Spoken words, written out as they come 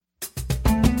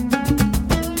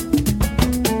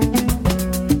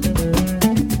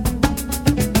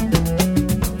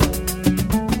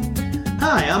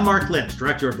Lynch,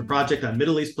 Director of the Project on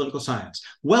Middle East Political Science.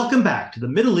 Welcome back to the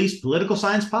Middle East Political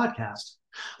Science Podcast.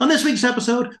 On this week's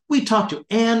episode, we talk to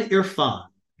Anne Irfan,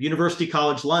 University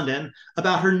College London,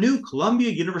 about her new Columbia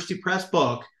University Press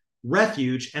book,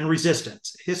 Refuge and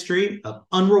Resistance, History of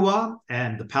UNRWA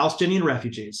and the Palestinian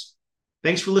Refugees.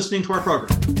 Thanks for listening to our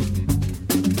program.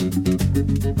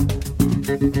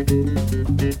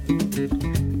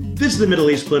 This is the Middle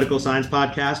East Political Science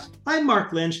Podcast. I'm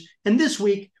Mark Lynch, and this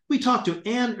week we talked to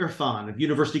Anne Irfan of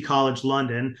University College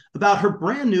London about her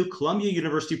brand new Columbia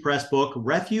University Press book,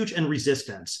 Refuge and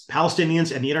Resistance,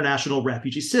 Palestinians and the International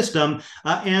Refugee System.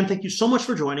 Anne, thank you so much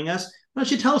for joining us. Why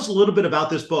don't you tell us a little bit about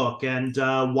this book and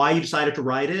why you decided to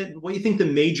write it and what you think the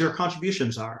major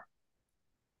contributions are?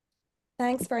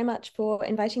 Thanks very much for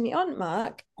inviting me on,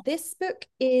 Mark. This book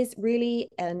is really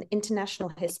an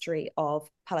international history of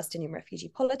Palestinian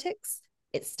refugee politics.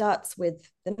 It starts with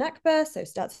the Nakba, so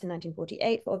starts in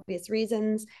 1948 for obvious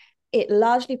reasons. It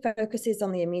largely focuses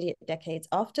on the immediate decades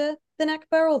after the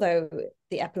Nakba, although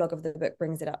the epilogue of the book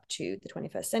brings it up to the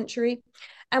 21st century.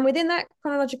 And within that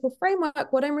chronological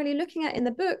framework, what I'm really looking at in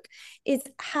the book is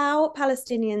how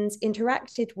Palestinians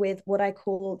interacted with what I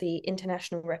call the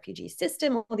international refugee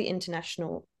system or the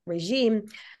international regime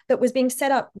that was being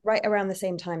set up right around the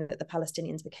same time that the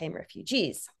Palestinians became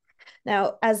refugees.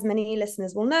 Now, as many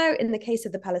listeners will know, in the case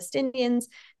of the Palestinians,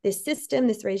 this system,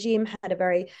 this regime had a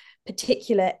very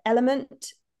particular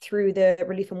element through the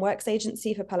Relief and Works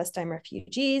Agency for Palestine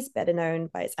Refugees, better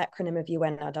known by its acronym of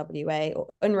UNRWA or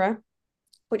UNRWA,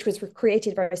 which was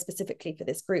created very specifically for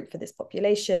this group, for this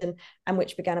population, and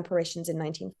which began operations in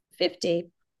 1950.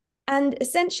 And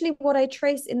essentially what I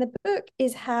trace in the book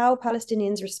is how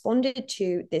Palestinians responded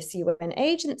to this UN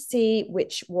agency,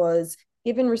 which was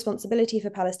given responsibility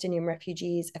for Palestinian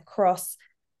refugees across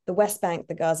the West Bank,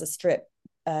 the Gaza Strip,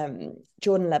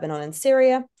 Jordan, Lebanon, and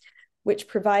Syria, which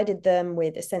provided them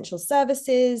with essential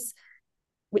services,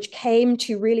 which came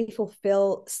to really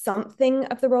fulfill something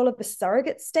of the role of a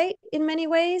surrogate state in many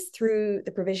ways through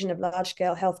the provision of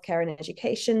large-scale healthcare and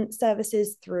education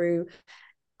services, through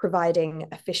providing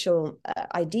official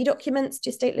ID documents to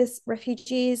stateless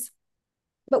refugees,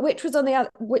 but which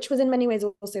was in many ways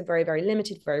also very, very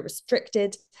limited, very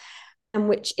restricted, and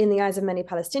which in the eyes of many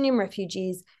Palestinian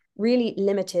refugees really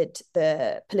limited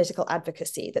the political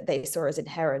advocacy that they saw as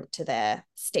inherent to their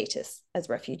status as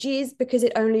refugees, because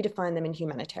it only defined them in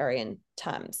humanitarian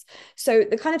terms. So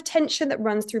the kind of tension that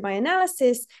runs through my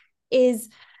analysis is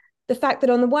the fact that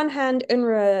on the one hand,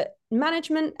 UNRWA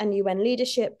management and UN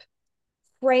leadership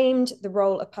framed the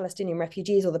role of Palestinian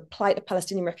refugees or the plight of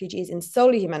Palestinian refugees in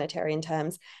solely humanitarian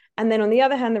terms. And then on the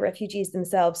other hand, the refugees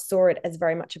themselves saw it as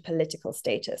very much a political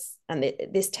status. And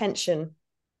this tension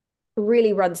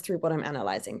really runs through what I'm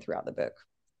analyzing throughout the book.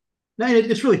 Now,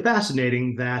 it's really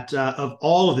fascinating that of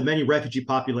all of the many refugee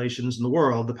populations in the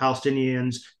world, the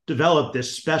Palestinians developed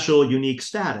this special, unique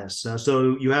status.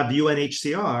 So you have the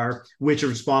UNHCR, which is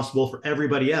responsible for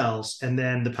everybody else, and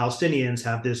then the Palestinians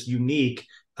have this unique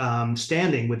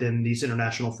standing within these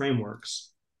international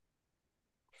frameworks.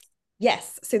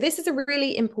 Yes, so this is a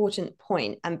really important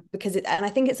point, and I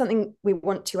think it's something we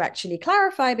want to actually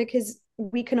clarify, because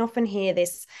we can often hear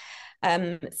this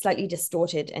slightly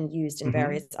distorted and used in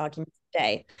various arguments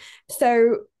today.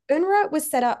 So UNRWA was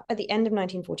set up at the end of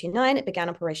 1949. It began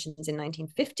operations in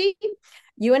 1950.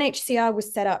 UNHCR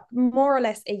was set up more or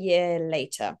less a year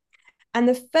later. And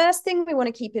the first thing we want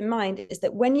to keep in mind is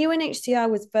that when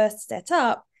UNHCR was first set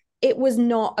up, it was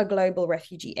not a global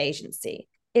refugee agency.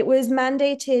 It was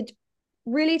mandated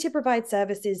really to provide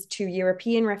services to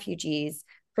European refugees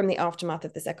from the aftermath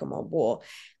of the Second World War.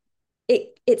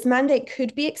 Its mandate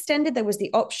could be extended. There was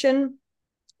the option,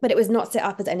 but it was not set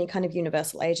up as any kind of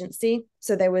universal agency.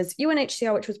 So there was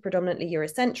UNHCR, which was predominantly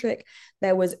Eurocentric.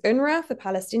 There was UNRWA for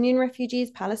Palestinian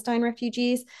refugees, Palestine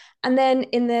refugees. And then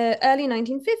in the early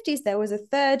 1950s, there was a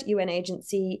third UN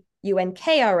agency,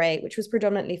 UNKRA, which was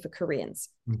predominantly for Koreans.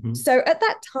 So at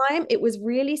that time, it was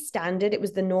really standard. It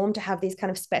was the norm to have these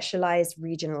kind of specialized,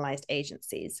 regionalized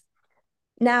agencies.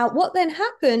 Now, what then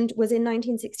happened was in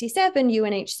 1967,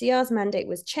 UNHCR's mandate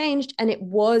was changed and it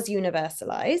was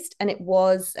universalized, and it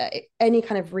was any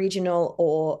kind of regional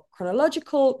or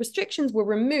chronological restrictions were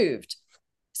removed.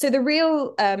 So the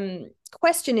real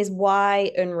question is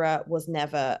why UNRWA was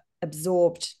never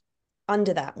absorbed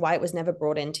under that, why it was never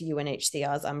brought into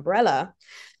UNHCR's umbrella.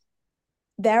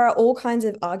 There are all kinds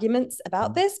of arguments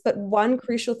about this, but one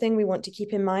crucial thing we want to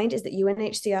keep in mind is that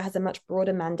UNHCR has a much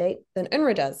broader mandate than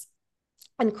UNRWA does.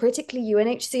 And critically,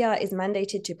 UNHCR is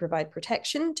mandated to provide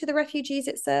protection to the refugees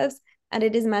it serves, and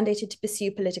it is mandated to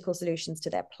pursue political solutions to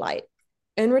their plight.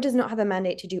 UNRWA does not have a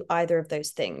mandate to do either of those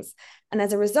things. And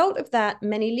as a result of that,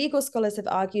 many legal scholars have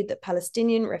argued that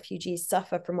Palestinian refugees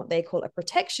suffer from what they call a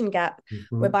protection gap,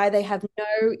 whereby they have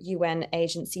no UN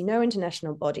agency, no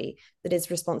international body that is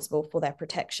responsible for their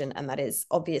protection. And that is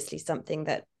obviously something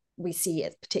that we see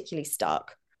as particularly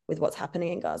stark with what's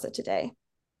happening in Gaza today.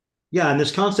 Yeah, and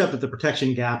this concept of the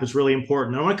protection gap is really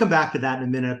important. I want to come back to that in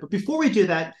a minute. But before we do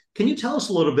that, can you tell us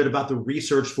a little bit about the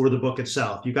research for the book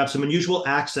itself? You've got some unusual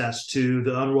access to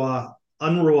the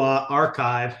UNRWA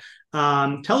archive.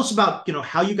 Tell us about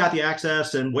how you got the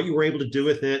access and what you were able to do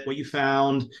with it, what you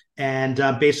found, and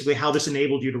basically how this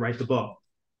enabled you to write the book.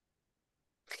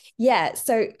 Yeah.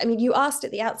 So, I mean, you asked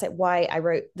at the outset why I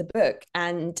wrote the book.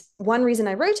 And one reason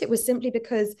I wrote it was simply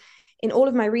because in all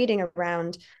of my reading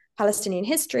around Palestinian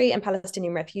history and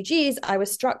Palestinian refugees, I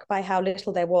was struck by how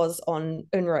little there was on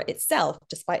UNRWA itself,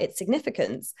 despite its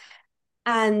significance.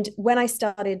 And when I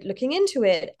started looking into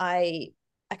it, I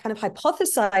kind of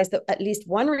hypothesized that at least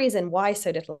one reason why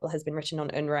so little has been written on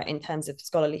UNRWA in terms of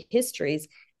scholarly histories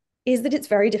is that it's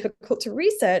very difficult to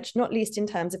research, not least in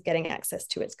terms of getting access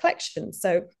to its collection.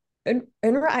 So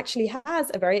UNRWA actually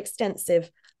has a very extensive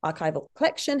archival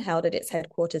collection held at its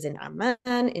headquarters in Amman,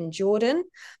 in Jordan,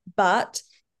 but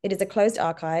it is a closed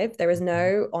archive. There is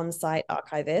no on-site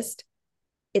archivist.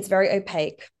 It's very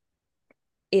opaque.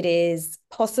 It is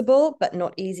possible, but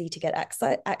not easy to get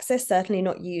access. Certainly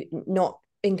not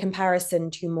in comparison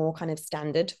to more kind of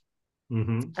standard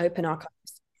open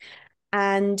archives.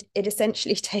 And it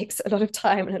essentially takes a lot of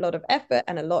time and a lot of effort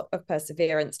and a lot of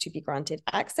perseverance to be granted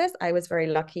access. I was very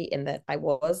lucky in that I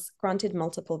was granted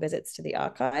multiple visits to the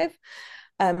archive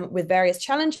with various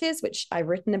challenges, which I've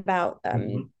written about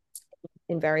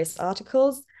in various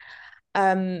articles.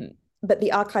 But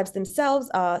the archives themselves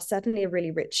are certainly a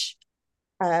really rich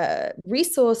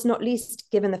resource, not least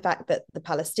given the fact that the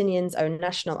Palestinians' own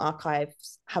national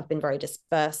archives have been very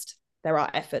dispersed. There are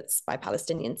efforts by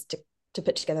Palestinians to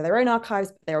put together their own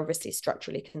archives, but they're obviously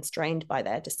structurally constrained by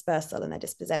their dispersal and their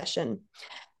dispossession.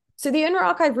 So the UNRWA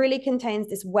archive really contains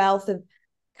this wealth of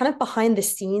kind of behind the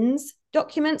scenes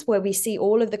documents where we see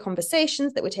all of the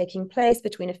conversations that were taking place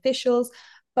between officials.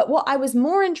 But what I was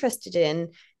more interested in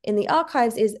the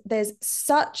archives is there's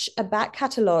such a back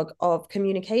catalogue of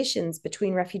communications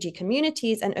between refugee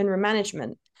communities and UNRWA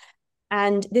management.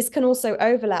 And this can also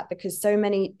overlap because so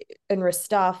many UNRWA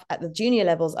staff at the junior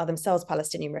levels are themselves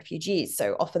Palestinian refugees.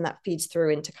 So often that feeds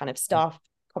through into kind of staff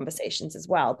conversations as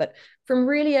well. But from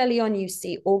really early on, you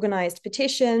see organized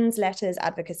petitions, letters,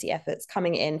 advocacy efforts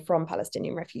coming in from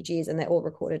Palestinian refugees, and they're all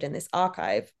recorded in this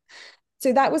archive.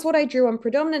 So that was what I drew on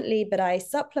predominantly, but I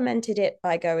supplemented it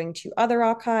by going to other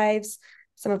archives,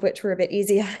 some of which were a bit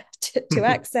easier to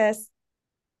access.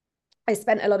 I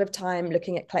spent a lot of time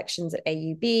looking at collections at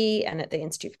AUB and at the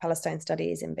Institute for Palestine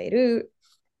Studies in Beirut.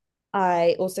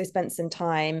 I also spent some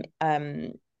time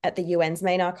at the UN's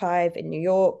main archive in New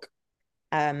York,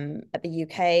 at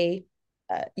the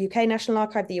UK National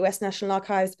Archive, the US National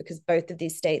Archives, because both of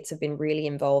these states have been really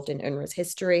involved in UNRWA's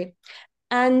history.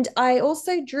 And I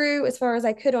also drew as far as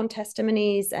I could on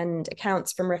testimonies and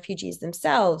accounts from refugees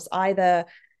themselves, either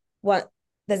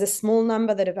there's a small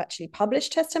number that have actually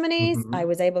published testimonies. I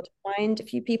was able to find a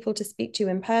few people to speak to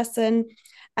in person.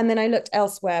 And then I looked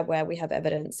elsewhere where we have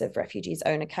evidence of refugees'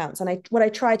 own accounts. And what I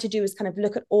tried to do is kind of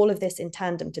look at all of this in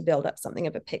tandem to build up something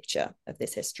of a picture of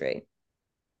this history.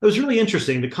 It was really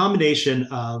interesting, the combination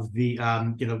of the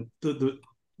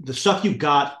stuff you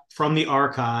got from the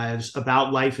archives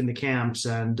about life in the camps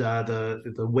and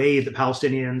the way the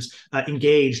Palestinians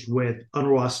engaged with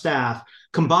UNRWA staff,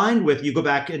 combined with you go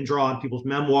back and draw on people's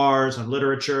memoirs, on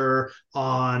literature,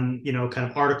 on kind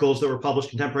of articles that were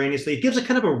published contemporaneously. It gives a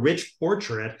kind of a rich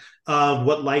portrait of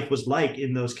what life was like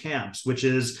in those camps, which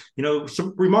is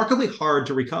remarkably hard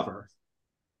to recover.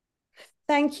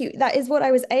 Thank you. That is what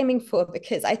I was aiming for,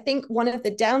 because I think one of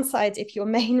the downsides, if your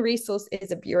main resource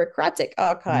is a bureaucratic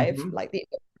archive, like the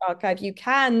archive, you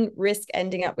can risk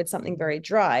ending up with something very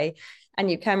dry, and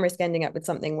you can risk ending up with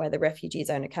something where the refugees'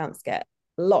 own accounts get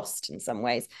lost in some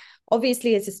ways.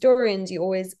 Obviously, as historians, we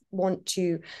always want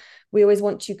to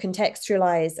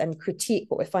contextualize and critique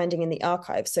what we're finding in the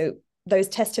archive. So those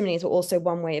testimonies were also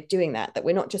one way of doing that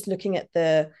we're not just looking at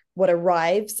what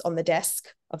arrives on the desk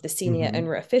of the senior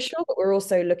UNRWA official, but we're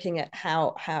also looking at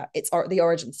how it's the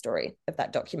origin story of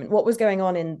that document. What was going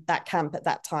on in that camp at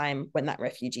that time when that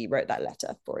refugee wrote that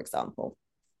letter, for example.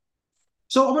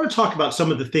 So I want to talk about some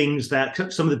of the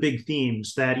big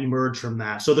themes that emerge from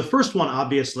that. So the first one,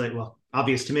 obviously, well,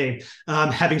 obvious to me,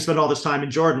 having spent all this time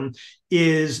in Jordan,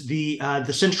 is the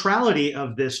centrality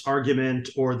of this argument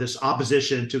or this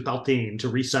opposition to Taltin, to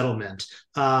resettlement,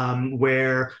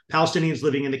 where Palestinians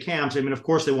living in the camps. I mean, of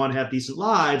course, they want to have decent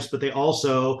lives, but they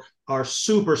also are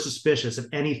super suspicious of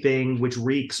anything which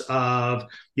reeks of,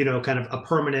 kind of a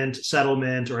permanent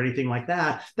settlement or anything like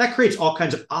that. That creates all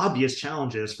kinds of obvious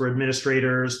challenges for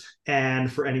administrators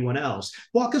and for anyone else.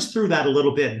 Walk us through that a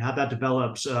little bit and how that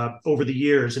develops over the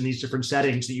years in these different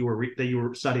settings that you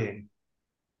were studying.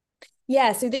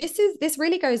 Yeah, so this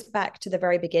really goes back to the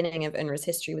very beginning of UNRWA's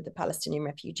history with the Palestinian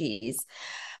refugees,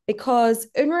 because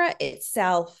UNRWA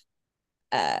itself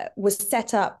was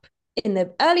set up in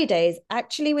the early days,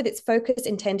 actually with its focus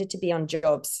intended to be on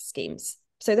jobs schemes.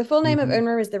 So the full name of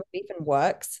UNRWA is the Relief and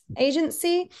Works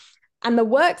Agency. And the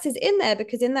works is in there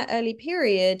because in that early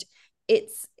period,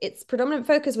 its predominant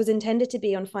focus was intended to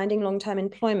be on finding long-term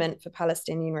employment for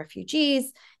Palestinian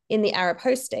refugees in the Arab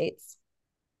host states.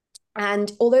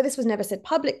 And although this was never said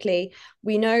publicly,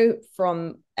 we know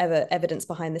from evidence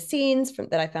behind the scenes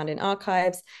that I found in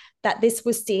archives that this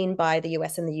was seen by the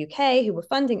US and the UK, who were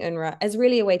funding UNRWA, as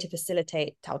really a way to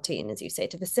facilitate Taltin, as you say,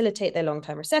 to facilitate their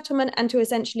long-term resettlement and to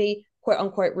essentially, quote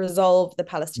unquote, resolve the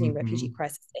Palestinian refugee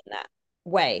crisis in that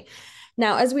way.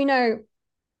 Now, as we know,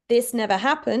 this never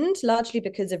happened, largely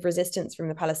because of resistance from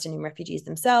the Palestinian refugees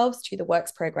themselves to the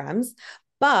works programs.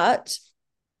 But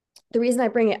the reason I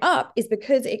bring it up is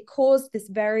because it caused this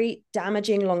very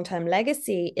damaging long-term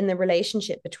legacy in the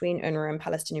relationship between UNRWA and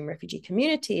Palestinian refugee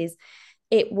communities.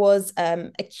 It was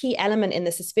a key element in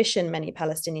the suspicion many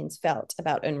Palestinians felt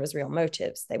about UNRWA's real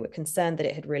motives. They were concerned that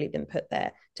it had really been put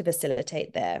there to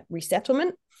facilitate their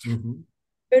resettlement.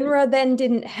 UNRWA then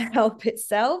didn't help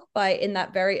itself by, in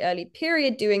that very early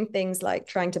period, doing things like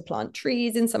trying to plant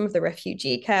trees in some of the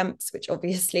refugee camps, which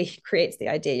obviously creates the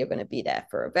idea you're going to be there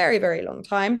for a very, very long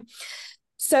time.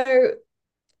 So,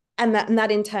 and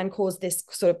that in turn caused this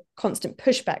sort of constant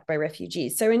pushback by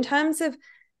refugees. So in terms of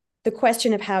the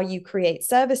question of how you create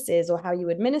services or how you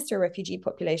administer a refugee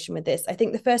population with this, I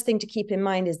think the first thing to keep in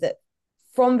mind is that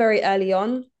from very early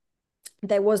on,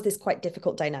 there was this quite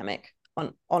difficult dynamic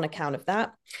on account of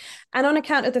that. And on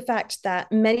account of the fact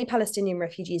that many Palestinian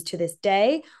refugees to this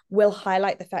day will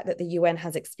highlight the fact that the UN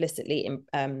has explicitly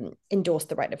endorsed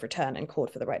the right of return and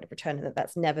called for the right of return, and that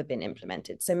that's never been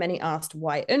implemented. So many asked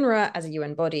why UNRWA as a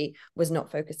UN body was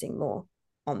not focusing more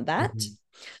on that.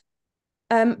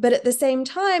 But at the same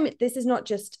time, this is not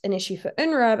just an issue for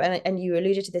UNRWA, and you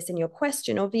alluded to this in your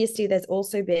question. Obviously, there's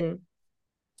also been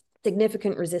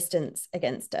significant resistance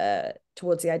against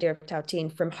towards the idea of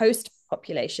Taltin from host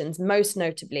populations, most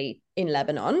notably in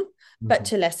Lebanon, but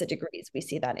to lesser degrees. We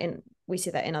see that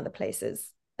in other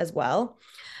places as well.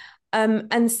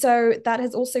 And so that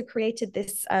has also created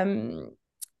this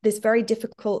this very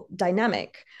difficult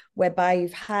dynamic whereby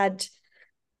you've had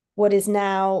what is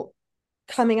now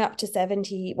coming up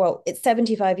to it's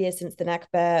 75 years since the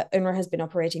Nakba. UNRWA has been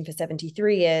operating for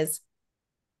 73 years.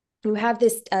 You have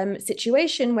this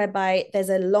situation whereby there's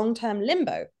a long-term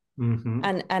limbo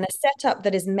and a setup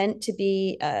that is meant to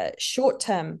be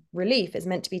short-term relief, is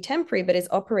meant to be temporary, but is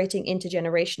operating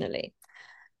intergenerationally.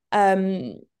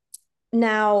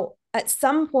 Now, at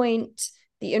some point,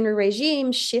 the UNRWA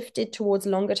regime shifted towards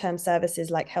longer-term services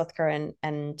like healthcare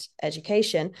and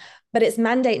education, but its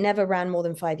mandate never ran more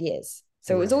than 5 years.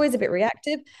 So it was always a bit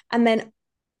reactive. And then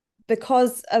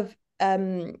because of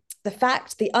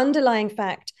the underlying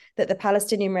fact that the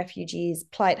Palestinian refugees'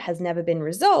 plight has never been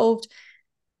resolved,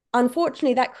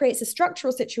 unfortunately, that creates a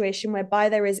structural situation whereby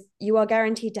you are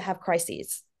guaranteed to have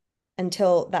crises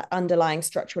until that underlying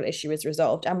structural issue is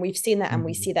resolved. And we've seen that, and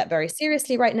we see that very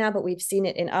seriously right now, but we've seen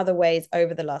it in other ways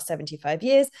over the last 75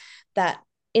 years, that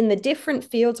in the different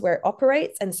fields where it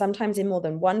operates, and sometimes in more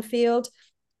than one field,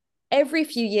 every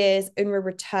few years, UNRWA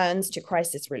returns to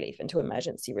crisis relief and to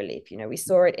emergency relief. We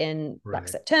saw it in Black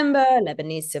September,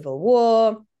 Lebanese civil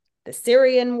war, the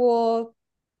Syrian war.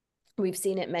 We've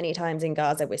seen it many times in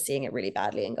Gaza. We're seeing it really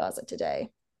badly in Gaza today.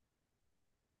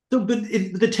 So, but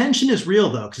the tension is real,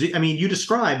 though, because I mean, you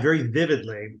described very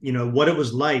vividly, what it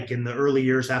was like in the early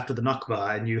years after the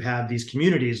Nakba, and you have these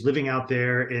communities living out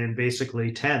there in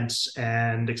basically tents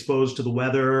and exposed to the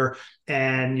weather,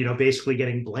 and basically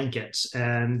getting blankets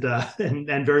and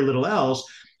very little else.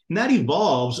 And that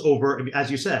evolves over,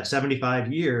 as you said,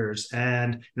 75 years.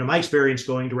 And my experience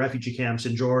going to refugee camps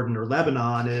in Jordan or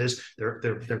Lebanon is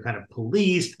they're kind of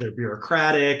policed, they're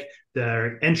bureaucratic,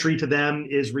 their entry to them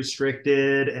is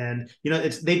restricted, and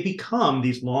they've become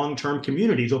these long-term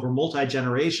communities over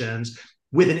multi-generations.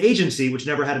 with an agency which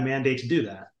never had a mandate to do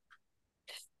that.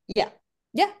 Yeah,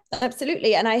 yeah,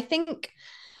 absolutely. And I think,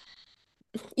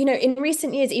 in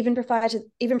recent years, even prior to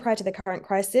the current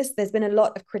crisis, there's been a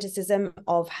lot of criticism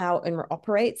of how UNRWA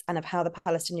operates and of how the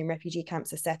Palestinian refugee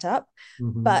camps are set up.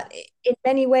 Mm-hmm. But in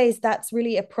many ways, that's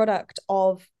really a product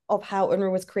of how UNRWA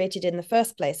was created in the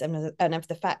first place, and of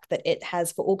the fact that it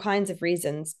has, for all kinds of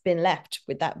reasons, been left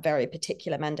with that very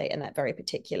particular mandate and that very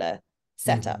particular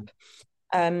setup.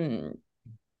 Mm-hmm.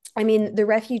 I mean, the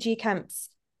refugee camps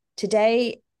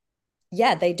today,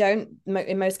 yeah, they don't,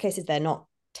 in most cases, they're not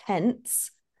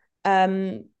tents,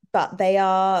 but they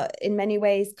are in many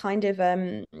ways kind of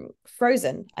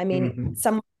frozen. I mean,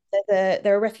 there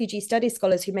are refugee studies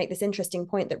scholars who make this interesting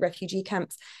point that refugee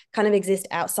camps kind of exist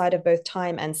outside of both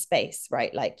time and space,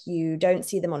 right? Like you don't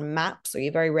see them on maps, or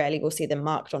you very rarely will see them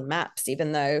marked on maps,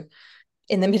 even though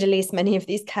in the Middle East, many of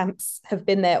these camps have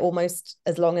been there almost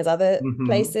as long as other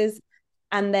places.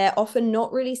 And they're often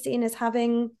not really seen as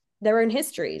having their own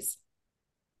histories,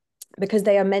 because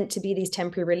they are meant to be these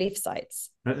temporary relief sites.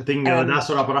 I think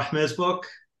Nasser Abu Rahman's book.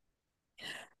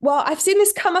 Well, I've seen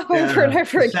this come up over and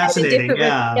over again. Fascinating,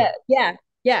 yeah.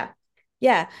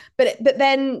 But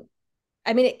then,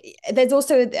 I mean, there's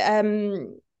also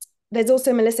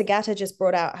Melissa Gatter just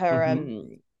brought out her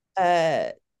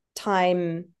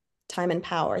time and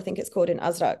power, I think it's called, in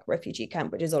Azraq refugee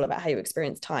camp, which is all about how you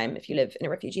experience time if you live in a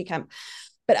refugee camp.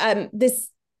 But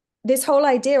this whole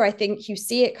idea, I think you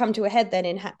see it come to a head then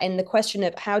in the question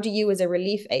of how do you as a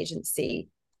relief agency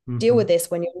deal with this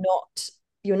when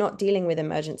you're not dealing with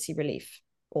emergency relief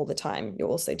all the time. You're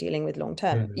also dealing with long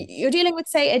term. You're dealing with,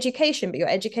 say, education, but you're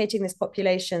educating this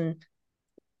population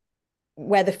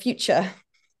where the future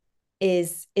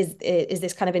is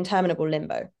this kind of interminable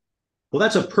limbo. Well,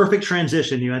 that's a perfect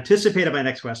transition. You anticipated my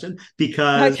next question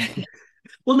because,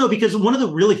 because one of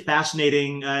the really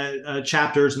fascinating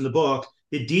chapters in the book,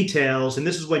 it details, and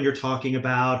this is when you're talking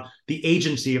about the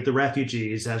agency of the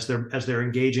refugees as they're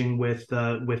engaging with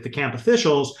the camp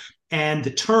officials, and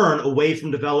the turn away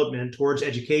from development towards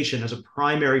education as a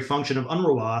primary function of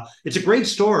UNRWA. It's a great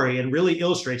story and really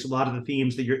illustrates a lot of the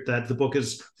themes that the book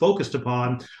is focused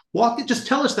upon. Just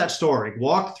tell us that story.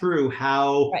 Walk through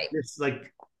how it's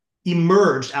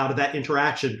emerged out of that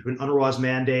interaction between UNRWA's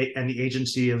mandate and the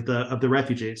agency of the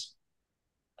refugees.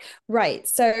 Right.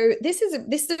 So this is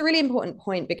a really important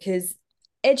point, because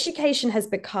education has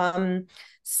become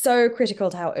so critical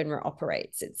to how UNRWA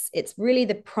operates. It's really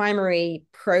the primary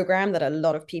program that a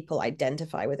lot of people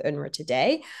identify with UNRWA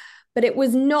today, but it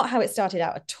was not how it started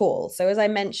out at all. So as I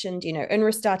mentioned,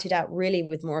 UNRWA started out really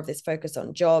with more of this focus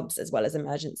on jobs as well as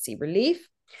emergency relief.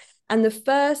 And the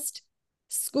first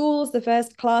schools, the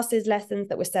first classes, lessons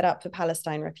that were set up for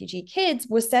Palestine refugee kids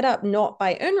were set up not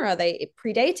by UNRWA. It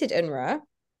predated UNRWA.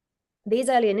 These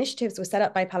early initiatives were set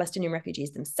up by Palestinian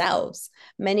refugees themselves.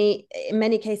 In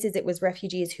many cases, it was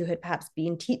refugees who had perhaps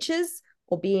been teachers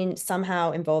or been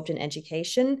somehow involved in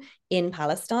education in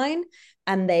Palestine.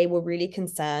 And they were really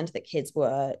concerned that kids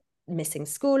were missing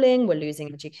schooling, were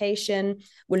losing education,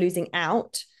 were losing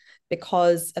out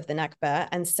because of the Nakba.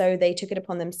 And so they took it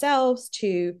upon themselves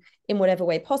to, in whatever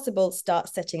way possible, start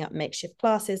setting up makeshift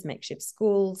classes, makeshift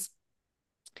schools,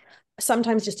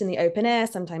 sometimes just in the open air,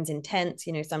 sometimes in tents,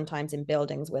 sometimes in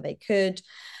buildings where they could,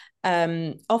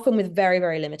 often with very,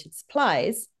 very limited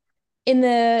supplies. In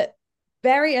the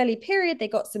very early period, they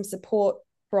got some support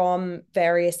from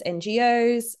various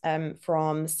NGOs,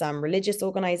 from some religious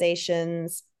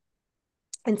organizations,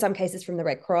 in some cases from the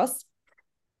Red Cross.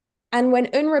 And when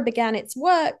UNRWA began its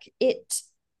work, it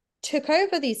took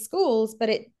over these schools,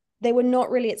 but they were not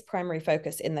really its primary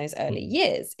focus in those early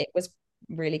years. It was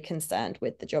really concerned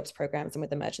with the jobs programs and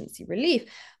with emergency relief.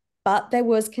 But there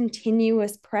was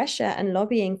continuous pressure and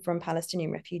lobbying from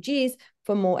Palestinian refugees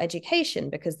for more education,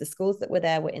 because the schools that were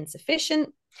there were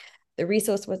insufficient. The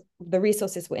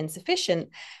resources were insufficient.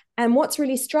 And what's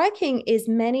really striking is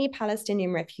many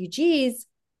Palestinian refugees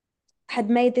had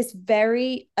made this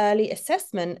very early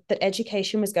assessment that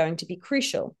education was going to be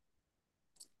crucial.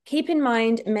 Keep in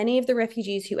mind, many of the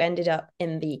refugees who ended up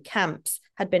in the camps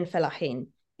had been fellahin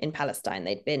in Palestine.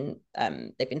 They'd been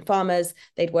farmers,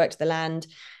 they'd worked the land,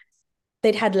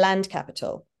 they'd had land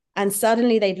capital, and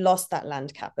suddenly they'd lost that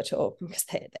land capital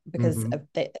because of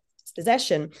their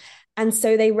dispossession. And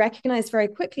so they recognized very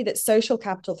quickly that social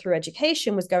capital through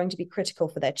education was going to be critical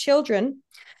for their children.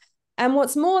 And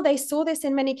what's more, they saw this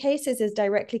in many cases as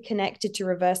directly connected to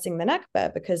reversing the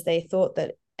Nakba, because they thought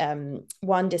that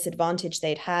one disadvantage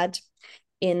they'd had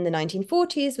in the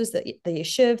 1940s was that the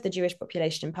Yishuv, the Jewish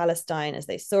population in Palestine, as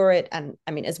they saw it, and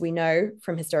I mean, as we know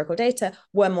from historical data,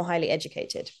 were more highly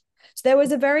educated. So there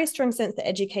was a very strong sense that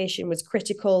education was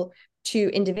critical to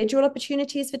individual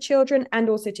opportunities for children and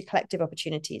also to collective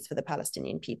opportunities for the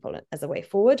Palestinian people as a way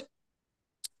forward.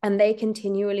 And they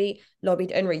continually lobbied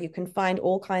UNRWA. You can find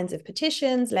all kinds of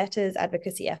petitions, letters,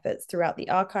 advocacy efforts throughout the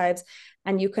archives.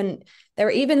 And there are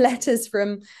even letters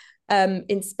from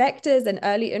inspectors and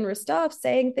early UNRWA staff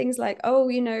saying things like, oh,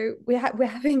 we're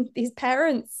having these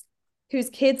parents whose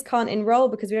kids can't enroll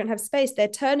because we don't have space. They're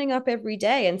turning up every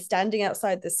day and standing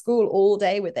outside the school all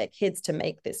day with their kids to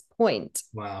make this point.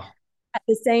 Wow. At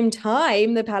the same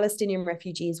time, the Palestinian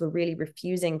refugees were really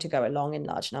refusing to go along in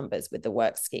large numbers with the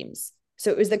work schemes.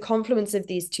 So it was the confluence of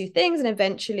these two things. And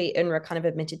eventually UNRWA kind of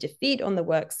admitted defeat on the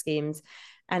work schemes.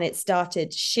 And it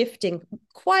started shifting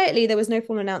quietly. There was no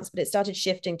formal announcement, but it started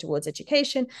shifting towards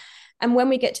education. And when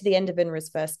we get to the end of UNRWA's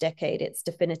first decade, it's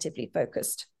definitively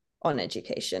focused on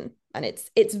education. And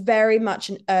it's very much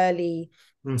an early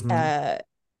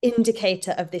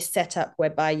indicator of this setup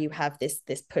whereby you have this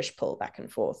push-pull back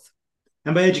and forth.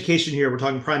 And by education here, we're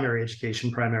talking primary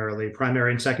education primarily,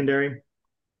 primary and secondary?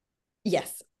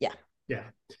 Yes. Yeah. Yeah.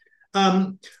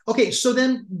 Okay, so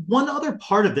then one other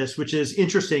part of this, which is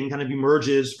interesting, kind of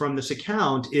emerges from this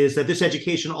account, is that this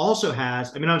education also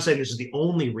has, I'm not saying this is the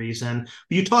only reason,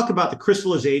 but you talk about the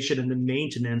crystallization and the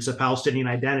maintenance of Palestinian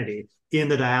identity in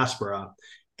the diaspora.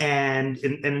 And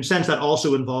in a sense, that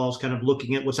also involves kind of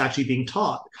looking at what's actually being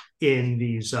taught in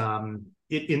these in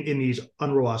these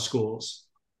UNRWA schools.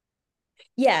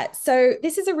 Yeah, so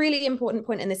this is a really important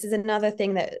point, and this is another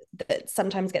thing that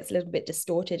sometimes gets a little bit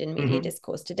distorted in media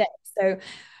discourse today. So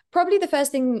probably the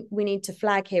first thing we need to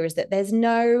flag here is that there's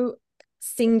no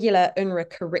singular UNRWA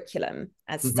curriculum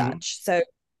as such. So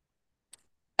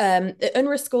the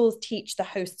UNRWA schools teach the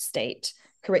host state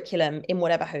curriculum in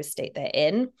whatever host state they're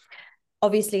in.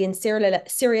 Obviously, in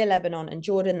Syria, Lebanon, and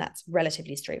Jordan, that's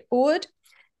relatively straightforward.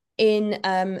 In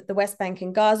the West Bank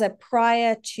and Gaza,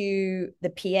 prior to the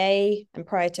PA and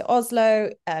prior to Oslo,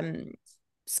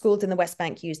 schools in the West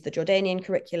Bank used the Jordanian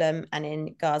curriculum, and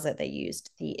in Gaza, they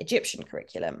used the Egyptian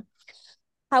curriculum.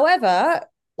 However,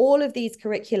 all of these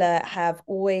curricula have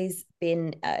always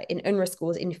been in UNRWA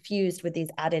schools infused with these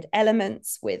added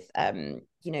elements with,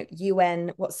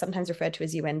 UN, what's sometimes referred to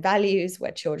as UN values,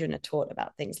 where children are taught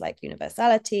about things like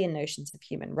universality and notions of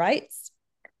human rights.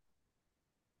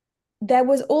 There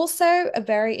was also a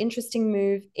very interesting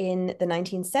move in the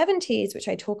 1970s, which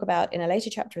I talk about in a later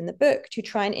chapter in the book, to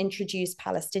try and introduce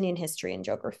Palestinian history and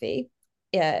geography,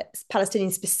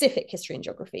 Palestinian specific history and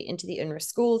geography into the UNRWA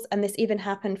schools. And this even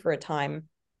happened for a time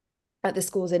at the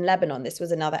schools in Lebanon. This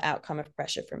was another outcome of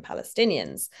pressure from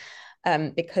Palestinians,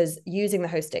 because using the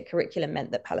host state curriculum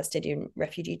meant that Palestinian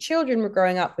refugee children were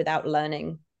growing up without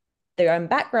learning their own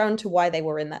background to why they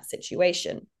were in that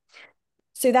situation.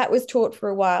 So that was taught for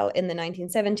a while in the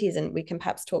 1970s, and we can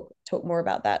perhaps talk more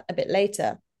about that a bit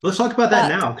later. Let's talk about that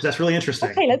now, because that's really interesting.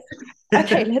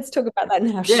 Okay, let's talk about that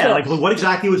now. Yeah, sure. like what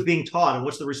exactly was being taught and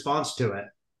what's the response to it?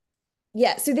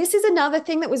 Yeah, so this is another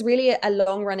thing that was really a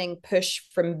long-running push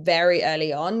from very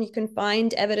early on. You can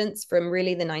find evidence from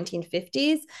really the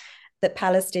 1950s that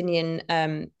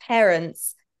Palestinian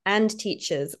parents and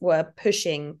teachers were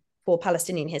pushing for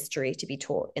Palestinian history to be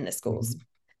taught in the schools.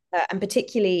 And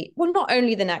particularly, well, not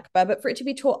only the Nakba, but for it to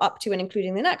be taught up to and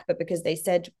including the Nakba, because they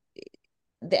said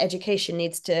the education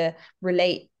needs to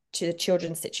relate to the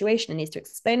children's situation and needs to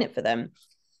explain it for them.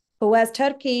 Fawaz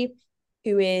Turki,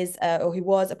 who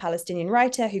was a Palestinian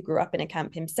writer who grew up in a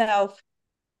camp himself,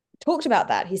 talked about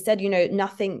that. He said,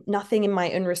 nothing in my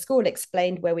UNRWA school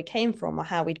explained where we came from or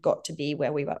how we'd got to be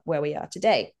where we are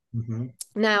today.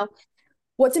 Now,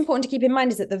 what's important to keep in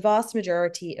mind is that the vast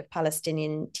majority of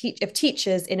Palestinian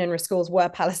teachers in UNRWA schools were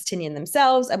Palestinian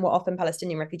themselves and were often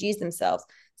Palestinian refugees themselves.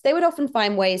 So they would often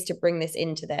find ways to bring this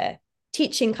into their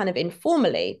teaching kind of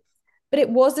informally, but it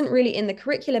wasn't really in the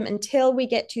curriculum until we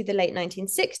get to the late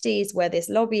 1960s, where this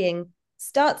lobbying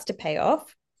starts to pay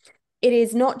off. It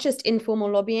is not just informal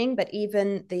lobbying, but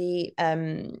even the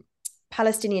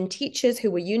Palestinian teachers who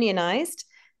were unionized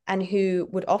and who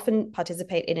would often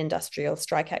participate in industrial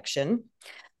strike action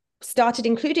started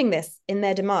including this in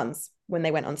their demands when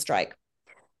they went on strike.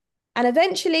 And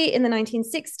eventually in the late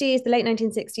 1960s,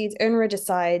 UNRWA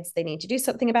decides they need to do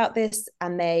something about this,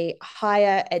 and they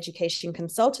hire education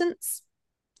consultants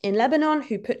in Lebanon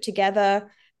who put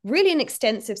together really an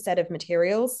extensive set of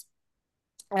materials,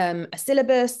 a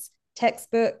syllabus,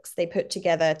 textbooks. They put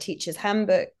together teachers'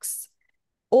 handbooks,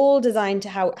 all designed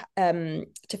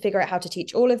to figure out how to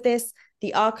teach all of this.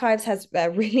 The archives has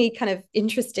really kind of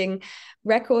interesting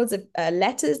records of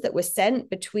letters that were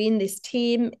sent between this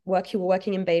team who were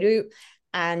working in Beirut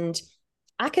and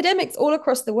academics all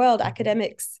across the world,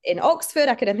 academics in Oxford,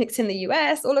 academics in the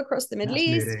US, all across the Middle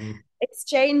East,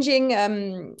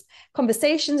 exchanging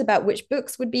conversations about which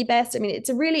books would be best. I mean, it's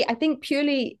a really, I think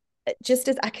purely just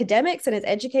as academics and as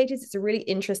educators, it's a really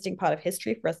interesting part of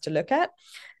history for us to look at.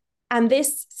 And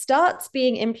this starts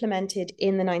being implemented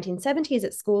in the 1970s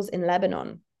at schools in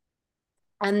Lebanon.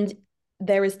 And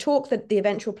there is talk that the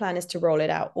eventual plan is to roll it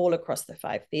out all across the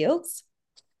 5 fields.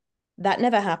 That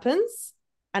never happens.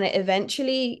 And it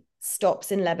eventually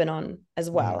stops in Lebanon as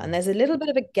well. And there's a little bit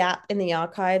of a gap in the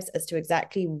archives as to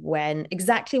exactly when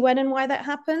and why that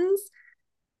happens.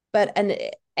 But an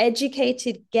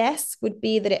educated guess would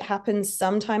be that it happens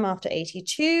sometime after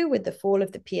 82 with the fall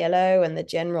of the PLO and the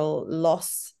general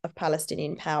loss of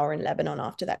Palestinian power in Lebanon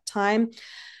after that time.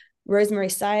 Rosemary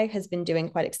Sayegh has been doing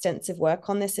quite extensive work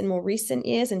on this in more recent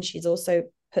years, and she's also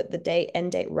put the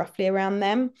end date roughly around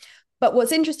them. But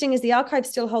what's interesting is the archives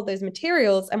still hold those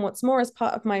materials. And what's more, as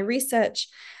part of my research,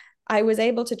 I was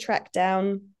able to track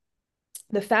down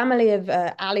the family of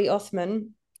Ali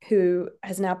Othman, who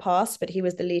has now passed, but he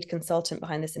was the lead consultant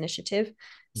behind this initiative.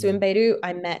 So in Beirut,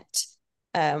 I met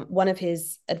one of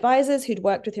his advisors who'd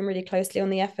worked with him really closely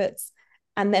on the efforts.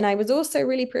 And then I was also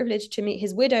really privileged to meet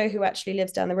his widow, who actually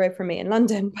lives down the road from me in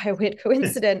London by a weird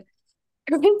coincidence.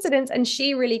 And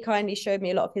she really kindly showed me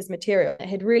a lot of his material. It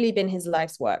had really been his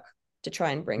life's work to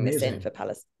try and bring this in for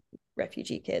Palestinian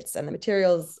refugee kids. And the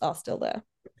materials are still there.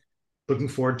 Looking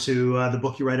forward to the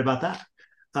book you write about that.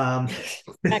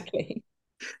 Exactly.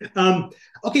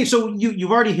 Okay, so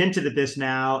you've already hinted at this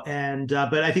now, and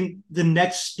but I think the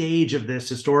next stage of this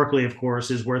historically, of course,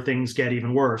 is where things get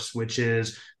even worse, which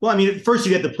is, well, I mean, first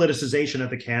you get the politicization of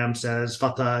the camps as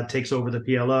Fatah takes over the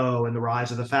PLO and the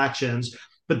rise of the factions,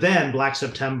 but then Black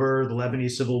September, the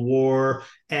Lebanese Civil War,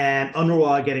 and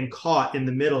UNRWA getting caught in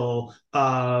the middle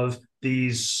of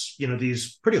these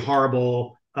pretty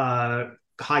horrible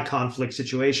high conflict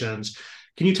situations.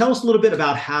 Can you tell us a little bit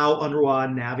about how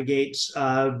UNRWA navigates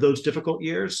those difficult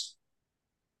years?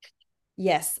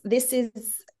 Yes, this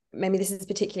is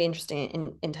particularly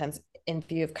interesting in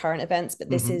view of current events, but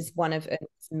this is one of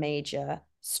its major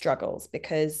struggles,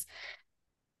 because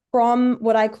from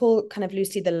what I call kind of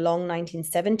loosely the long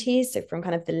 1970s, so from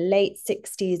kind of the late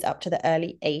 60s up to the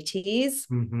early 80s,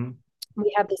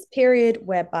 we have this period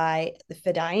whereby the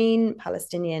Fedayeen,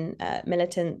 Palestinian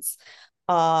militants,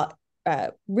 are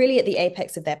really at the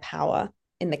apex of their power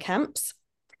in the camps.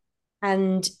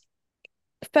 And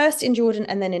first in Jordan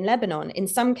and then in Lebanon, in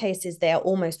some cases, they are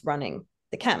almost running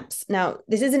the camps. Now,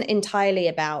 this isn't entirely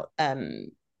about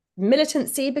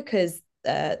militancy, because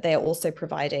they are also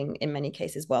providing, in many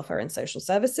cases, welfare and social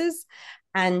services.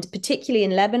 And particularly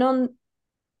in Lebanon,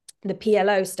 the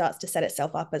PLO starts to set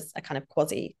itself up as a kind of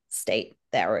quasi-state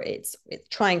there. It's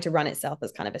trying to run itself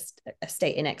as kind of a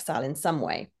state in exile in some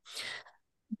way.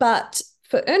 But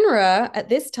for UNRWA at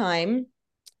this time,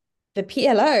 the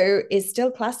PLO is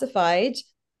still classified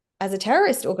as a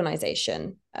terrorist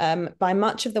organization by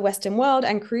much of the Western world,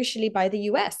 and crucially by the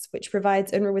US, which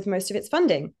provides UNRWA with most of its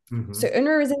funding. So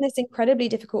UNRWA is in this incredibly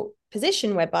difficult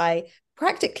position whereby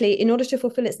practically, in order to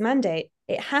fulfill its mandate,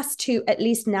 it has to at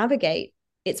least navigate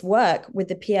its work with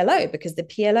the PLO, because the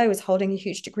PLO is holding a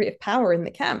huge degree of power in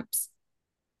the camps.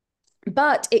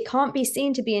 But it can't be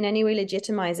seen to be in any way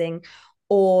legitimizing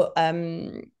or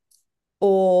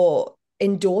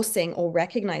endorsing or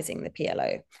recognizing the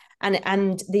PLO.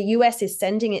 And the US is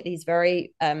sending it these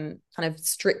very kind of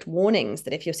strict warnings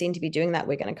that if you're seen to be doing that,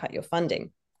 we're going to cut your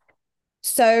funding.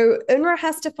 So UNRWA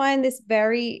has to play this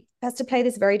very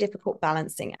difficult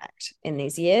balancing act in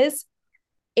these years.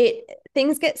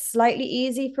 Things get slightly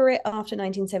easy for it after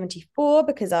 1974,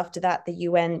 because after that, the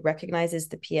UN recognizes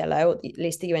the PLO, or at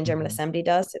least the UN General Assembly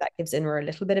does. So that gives UNRWA a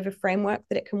little bit of a framework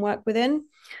that it can work within.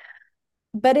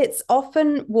 But it's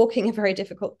often walking a very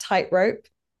difficult tightrope.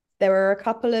 There are a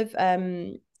couple of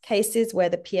cases where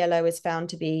the PLO is found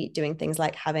to be doing things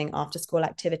like having after-school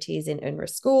activities in UNRWA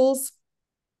schools.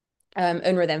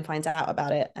 UNRWA then finds out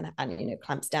about it and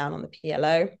clamps down on the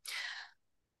PLO.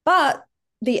 But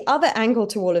the other angle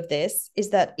to all of this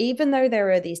is that even though there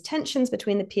are these tensions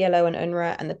between the PLO and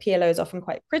UNRWA, and the PLO is often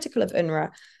quite critical of UNRWA,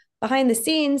 behind the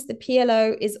scenes, the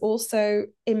PLO is also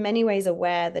in many ways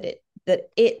aware that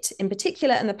it in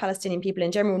particular, and the Palestinian people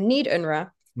in general, need UNRWA.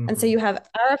 And so you have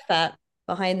Arafat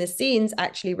behind the scenes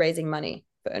actually raising money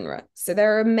for UNRWA. So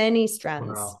there are many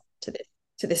strands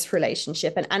to this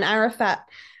relationship. And Arafat,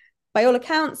 by all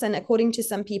accounts, and according to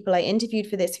some people I interviewed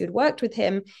for this who'd worked with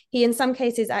him, he in some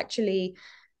cases actually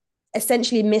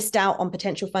essentially missed out on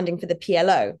potential funding for the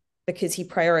PLO because he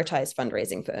prioritized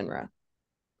fundraising for UNRWA.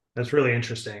 That's really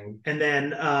interesting. And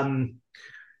then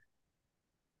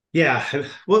Yeah,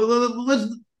 well,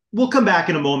 we'll come back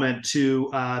in a moment to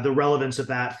the relevance of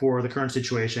that for the current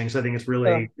situation, because I think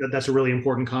Sure. that's a really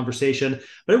important conversation.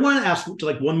 But I want to ask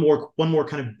like one more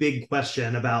kind of big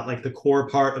question about like the core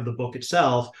part of the book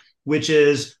itself, which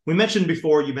is we mentioned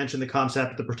before. You mentioned the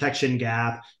concept of the protection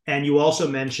gap, and you also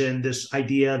mentioned this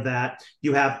idea that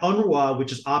you have UNRWA,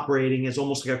 which is operating as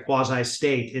almost like a quasi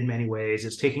state in many ways.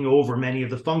 It's taking over many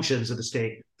of the functions of the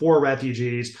state for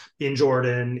refugees in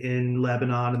Jordan, in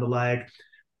Lebanon, and the like.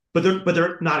 But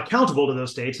they're not accountable to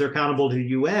those states. They're accountable to the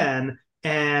UN.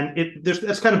 And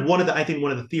that's kind of one of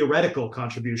the theoretical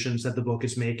contributions that the book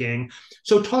is making.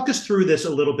 So talk us through this a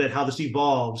little bit, how this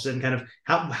evolves, and kind of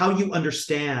how you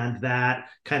understand that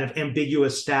kind of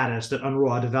ambiguous status that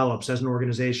UNRWA develops as an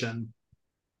organization.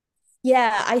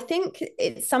 Yeah, I think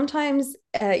it's sometimes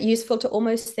useful to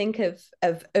almost think of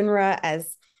UNRWA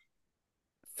as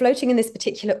floating in this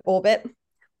particular orbit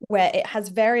where it has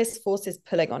various forces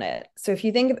pulling on it. So if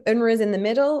you think of UNRWA as in the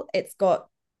middle, it's got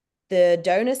the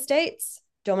donor states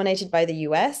dominated by the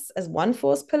US as one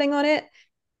force pulling on it.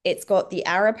 It's got the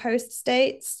Arab host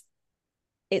states.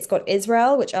 It's got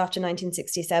Israel, which after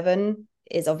 1967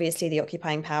 is obviously the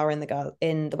occupying power in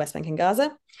the West Bank and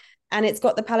Gaza, and it's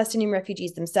got the Palestinian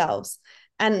refugees themselves.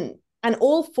 And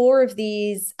all four of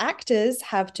these actors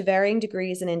have, to varying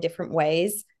degrees and in different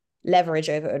ways, leverage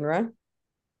over UNRWA.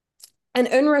 And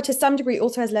UNRWA, to some degree,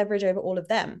 also has leverage over all of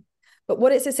them. But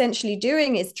what it's essentially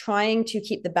doing is trying to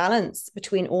keep the balance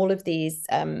between all of these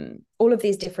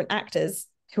different actors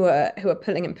who are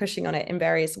pulling and pushing on it in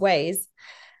various ways.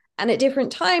 And at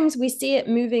different times, we see it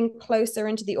moving closer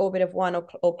into the orbit of one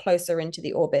or closer into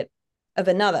the orbit of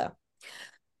another.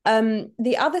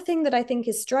 The other thing that I think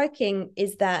is striking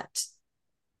is that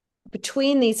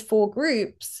between these four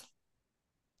groups,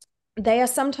 they are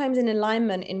sometimes in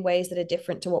alignment in ways that are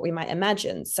different to what we might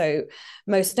imagine. So,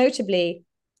 most notably,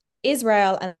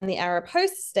 Israel and the Arab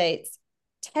host states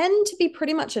tend to be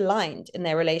pretty much aligned in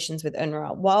their relations with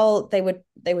UNRWA. While they would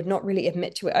not really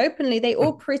admit to it openly, they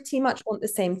all pretty much want the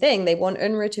same thing. They want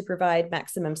UNRWA to provide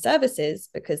maximum services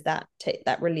because that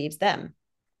relieves them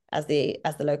as the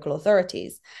local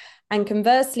authorities. And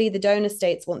conversely, the donor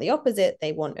states want the opposite.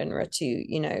 They want UNRWA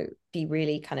to, be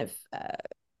really kind of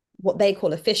what they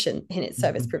call efficient in its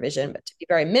service provision, but to be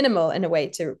very minimal in a way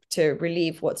to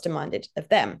relieve what's demanded of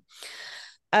them.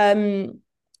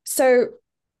 So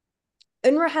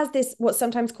UNRWA has this what's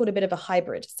sometimes called a bit of a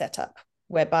hybrid setup,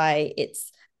 whereby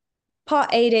it's part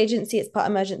aid agency, it's part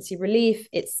emergency relief,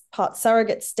 it's part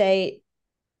surrogate state,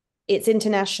 it's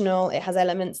international, it has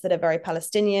elements that are very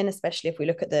Palestinian, especially if we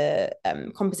look at the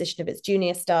composition of its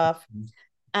junior staff,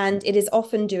 and it is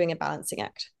often doing a balancing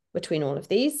act between all of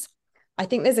these. I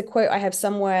think there's a quote I have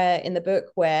somewhere in the book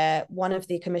where one of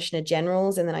the commissioner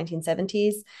generals in the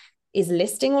 1970s is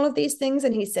listing all of these things,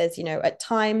 and he says, at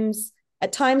times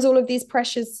all of these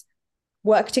pressures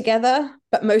work together,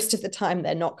 but most of the time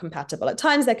they're not compatible. At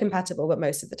times they're compatible, but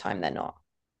most of the time they're not.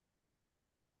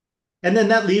 And then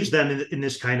that leaves them in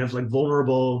this kind of like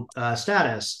vulnerable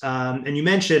status. And you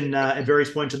mentioned at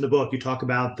various points in the book, you talk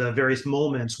about the various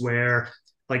moments where,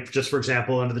 like, just for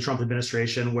example, under the Trump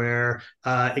administration, where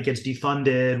it gets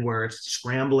defunded, where it's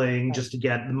scrambling just to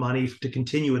get the money to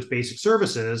continue its basic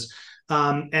services.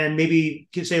 And maybe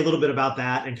can you say a little bit about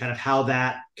that and kind of how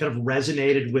that kind of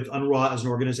resonated with UNRWA as an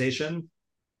organization?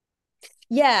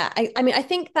 Yeah, I mean, I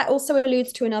think that also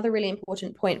alludes to another really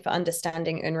important point for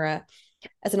understanding UNRWA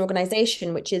as an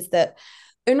organization, which is that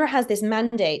UNRWA has this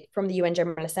mandate from the UN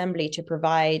General Assembly to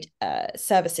provide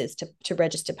services to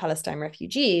register Palestine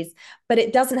refugees, but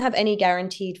it doesn't have any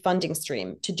guaranteed funding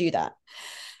stream to do that.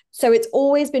 So it's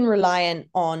always been reliant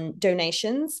on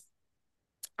donations,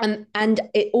 and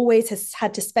it always has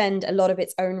had to spend a lot of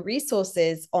its own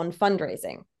resources on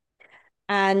fundraising.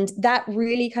 And that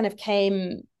really kind of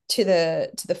came to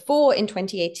the fore in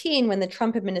 2018 when the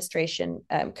Trump administration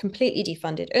completely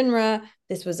defunded UNRWA.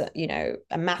 This was a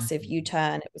massive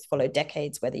U-turn. It was followed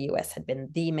decades where the US had been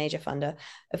the major funder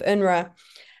of UNRWA.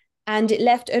 And it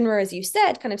left UNRWA, as you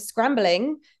said, kind of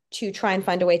scrambling to try and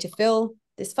find a way to fill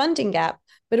this funding gap,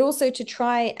 but also to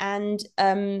try and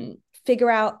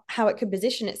figure out how it could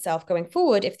position itself going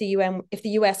forward if the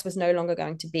US was no longer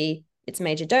going to be its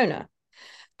major donor.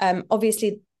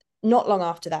 Obviously, not long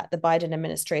after that, the Biden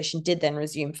administration did then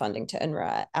resume funding to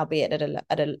UNRWA, albeit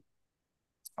at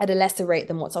a lesser rate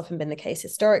than what's often been the case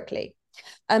historically.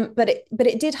 But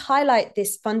it did highlight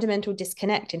this fundamental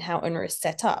disconnect in how UNRWA is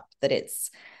set up, that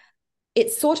it's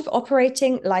sort of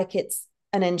operating like it's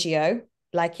an NGO,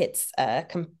 like it's a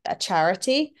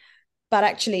charity, but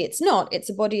actually it's not.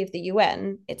 It's a body of the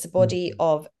UN. It's a body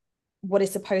of what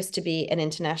is supposed to be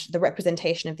the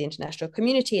representation of the international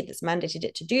community that's mandated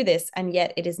it to do this, and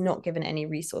yet it is not given any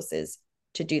resources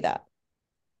to do that.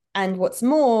 And what's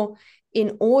more,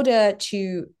 in order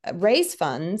to raise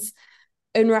funds,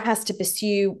 UNRWA has to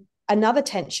pursue another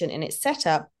tension in its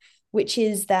setup, which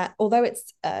is that although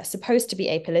it's supposed to be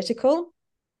apolitical,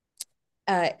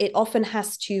 it often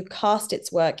has to cast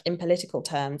its work in political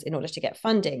terms in order to get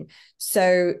funding.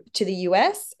 So to the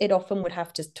US, it often would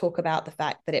have to talk about the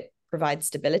fact that it provides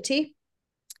stability,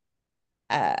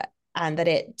 and that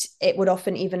it would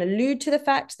often even allude to the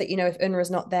fact that, if UNRWA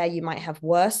is not there, you might have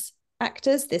worse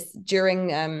actors. This during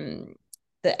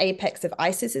the apex of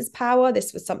ISIS's power,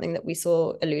 this was something that we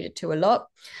saw alluded to a lot.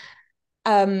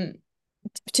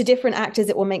 To different actors,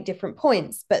 it will make different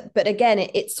points, but again,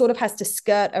 it sort of has to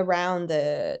skirt around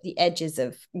the edges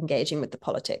of engaging with the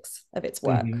politics of its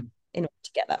work in order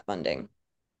to get that funding.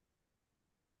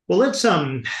 Well, let's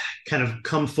kind of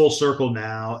come full circle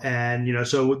now, and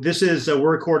so this is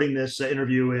we're recording this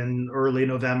interview in early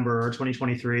November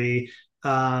 2023.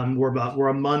 We're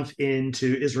a month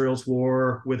into Israel's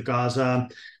war with Gaza,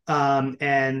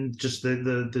 and just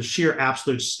the sheer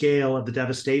absolute scale of the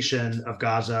devastation of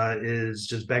Gaza is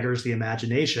just beggars the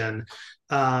imagination,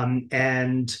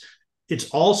 and it's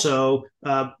also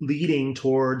leading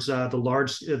towards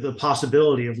the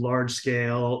possibility of large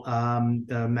scale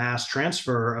mass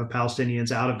transfer of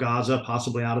Palestinians out of Gaza,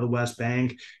 possibly out of the West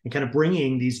Bank, and kind of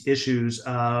bringing these issues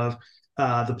of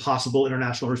the possible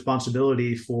international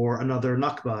responsibility for another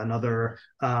Nakba, another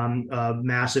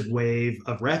massive wave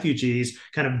of refugees,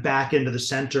 kind of back into the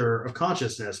center of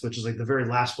consciousness, which is like the very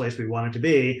last place we wanted to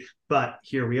be. But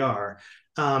here we are.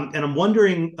 And I'm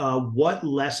wondering what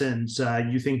lessons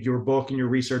you think your book and your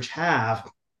research have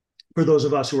for those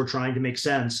of us who are trying to make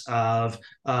sense of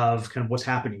kind of what's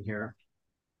happening here.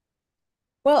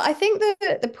 Well, I think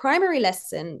the primary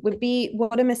lesson would be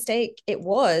what a mistake it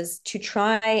was to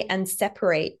try and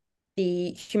separate the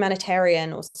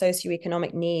humanitarian or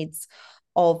socioeconomic needs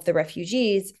of the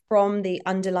refugees from the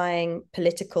underlying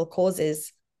political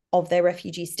causes of their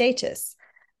refugee status.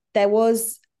 There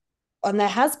was, and there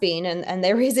has been, and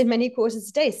there is in many quarters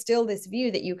today, still this view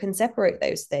that you can separate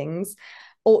those things,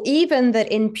 or even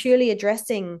that in purely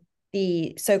addressing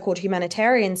the so-called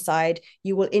humanitarian side,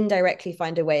 you will indirectly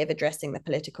find a way of addressing the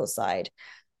political side.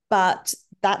 But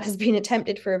that has been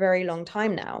attempted for a very long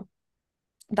time now.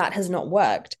 That has not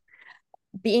worked.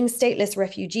 Being stateless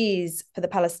refugees for the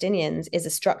Palestinians is a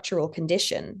structural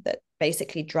condition that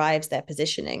basically drives their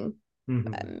positioning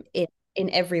in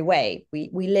every way. We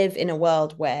live in a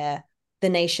world where the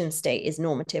nation state is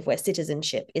normative, where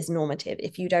citizenship is normative.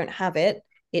 If you don't have it,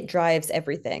 it drives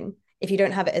everything. If you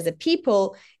don't have it as a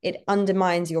people, it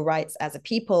undermines your rights as a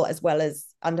people, as well as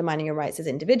undermining your rights as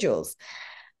individuals.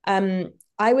 I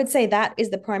would say that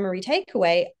is the primary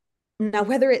takeaway. Now,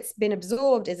 whether it's been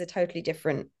absorbed is a totally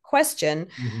different question.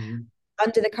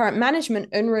 Under the current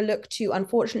management, UNRWA looked to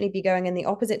unfortunately be going in the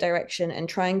opposite direction and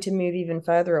trying to move even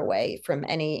further away from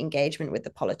any engagement with the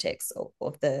politics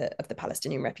of the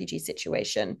Palestinian refugee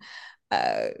situation,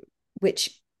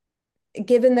 which,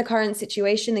 given the current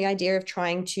situation, the idea of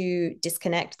trying to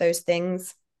disconnect those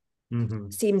things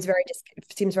seems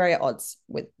very at odds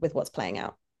with what's playing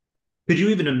out. Could you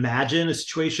even imagine a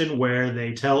situation where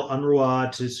they tell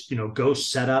UNRWA to, go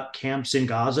set up camps in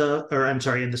Gaza, or I'm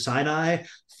sorry, in the Sinai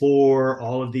for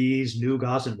all of these new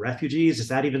Gazan refugees? Is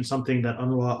that even something that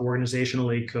UNRWA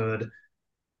organizationally could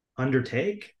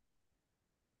undertake?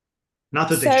 Not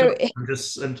that they should. I'm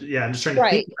just trying to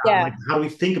think about like, how do we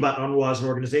think about UNRWA as an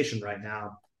organization right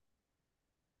now?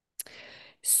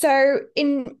 So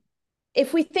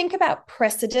if we think about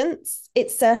precedents,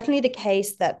 it's certainly the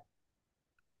case that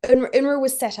UNRWA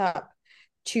was set up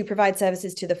to provide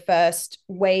services to the first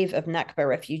wave of Nakba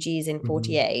refugees in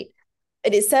 1948.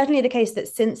 It is certainly the case that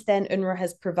since then, UNRWA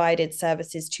has provided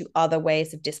services to other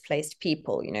waves of displaced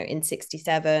people. In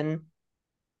 1967,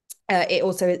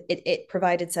 it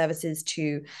provided services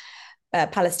to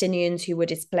Palestinians who were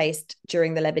displaced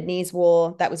during the Lebanese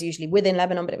war. That was usually within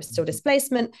Lebanon, but it was still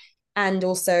displacement. And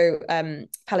also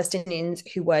Palestinians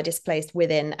who were displaced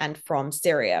within and from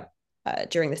Syria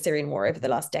during the Syrian war over the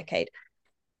last decade.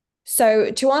 So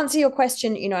to answer your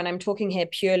question, and I'm talking here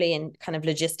purely in kind of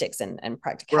logistics and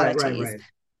practicalities, right.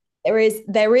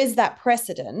 There is that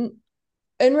precedent.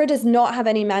 UNRWA does not have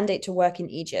any mandate to work in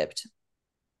Egypt.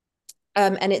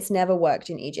 And it's never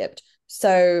worked in Egypt.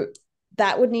 So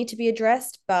that would need to be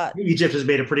addressed. But Egypt has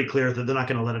made it pretty clear that they're not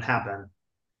going to let it happen.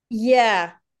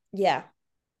 Yeah.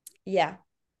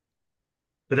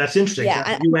 But that's interesting.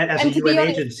 Yeah. As a UN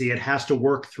agency, it has to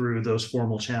work through those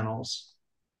formal channels.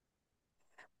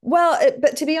 Well,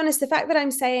 but to be honest, the fact that I'm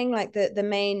saying like the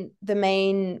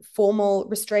main formal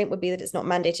restraint would be that it's not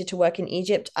mandated to work in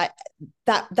Egypt,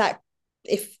 that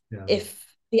if Yeah. if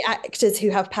the actors who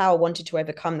have power wanted to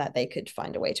overcome that, they could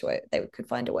find a way to Let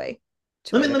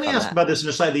me overcome ask that. about this in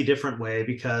a slightly different way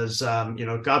because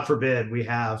God forbid we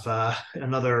have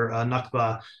another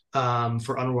Nakba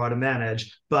for UNRWA to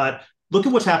manage. But look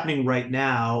at what's happening right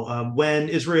now. When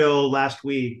Israel last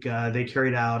week they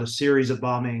carried out a series of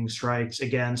bombing strikes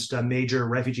against major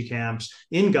refugee camps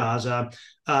in Gaza.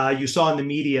 You saw in the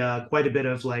media quite a bit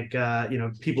of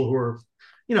people who are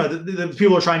the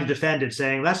people are trying to defend it,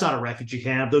 saying that's not a refugee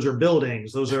camp; those are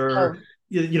buildings, those are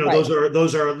Oh, right,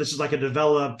 those are this is like a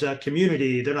developed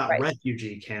community. They're not right.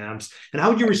 refugee camps. And how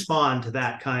would you respond to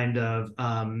that kind of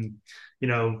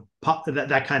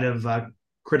that kind of Yeah.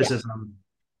 criticism?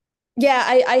 Yeah,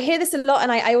 I hear this a lot,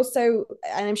 and I also,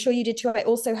 and I'm sure you did too. I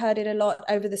also heard it a lot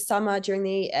over the summer during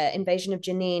the invasion of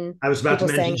Jenin. I was about to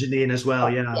People mention saying, Janine as well. "Oh,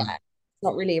 Yeah. yeah, it's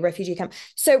not really a refugee camp."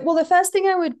 So, well, the first thing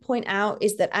I would point out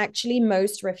is that actually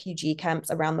most refugee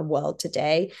camps around the world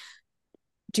today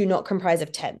do not comprise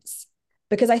of tents.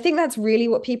 Because I think that's really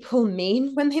what people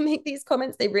mean when they make these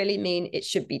comments. They really mean it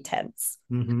should be tents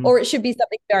Mm-hmm. or it should be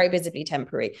something very visibly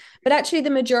temporary. But actually, the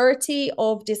majority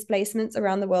of displacements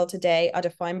around the world today are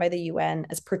defined by the UN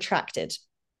as protracted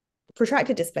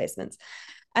displacements.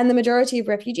 And the majority of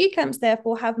refugee camps,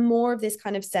 therefore, have more of this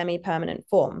kind of semi-permanent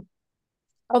form.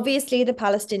 Obviously, the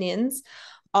Palestinians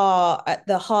are at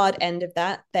the hard end of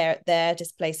that. Their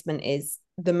displacement is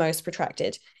the most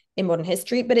protracted in modern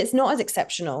history, but it's not as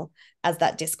exceptional as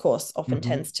that discourse often Mm-hmm.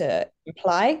 tends to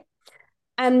imply.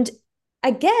 And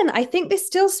again, I think this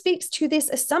still speaks to this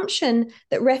assumption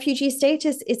that refugee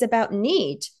status is about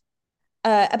need,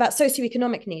 about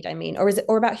socioeconomic need, I mean,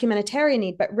 or about humanitarian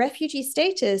need. But refugee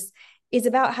status is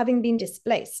about having been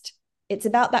displaced. It's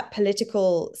about that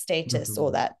political status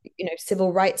or Mm-hmm. that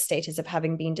civil rights status of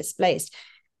having been displaced.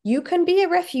 You can be a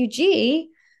refugee.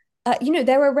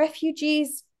 There are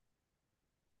refugees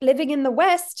living in the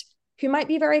West who might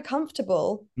be very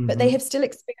comfortable, but they Mm-hmm. have still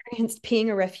experienced being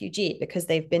a refugee because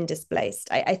they've been displaced.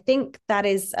 I think that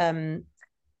is an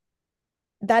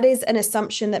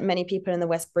assumption that many people in the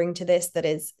West bring to this that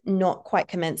is not quite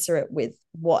commensurate with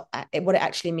what it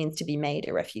actually means to be made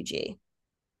a refugee.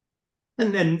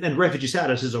 And refugee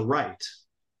status is a right.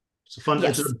 It's a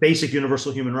Yes, basic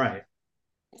universal human right.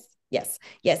 yes.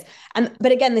 And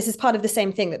but again, this is part of the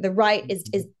same thing that the right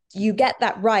is you get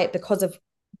that right because of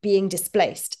being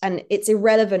displaced, and it's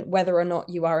irrelevant whether or not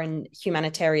you are in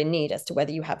humanitarian need as to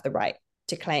whether you have the right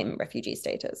to claim refugee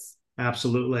status.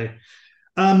 Absolutely.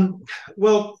 Um,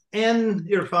 well, Anne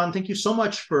Irfan, thank you so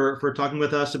much for talking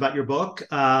with us about your book,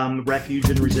 Refuge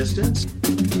and Resistance.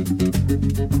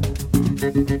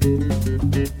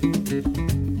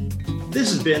 This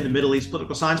has been the Middle East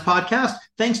Political Science Podcast.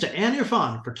 Thanks to Anne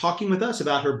Irfan for talking with us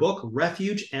about her book,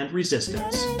 Refuge and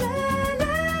Resistance.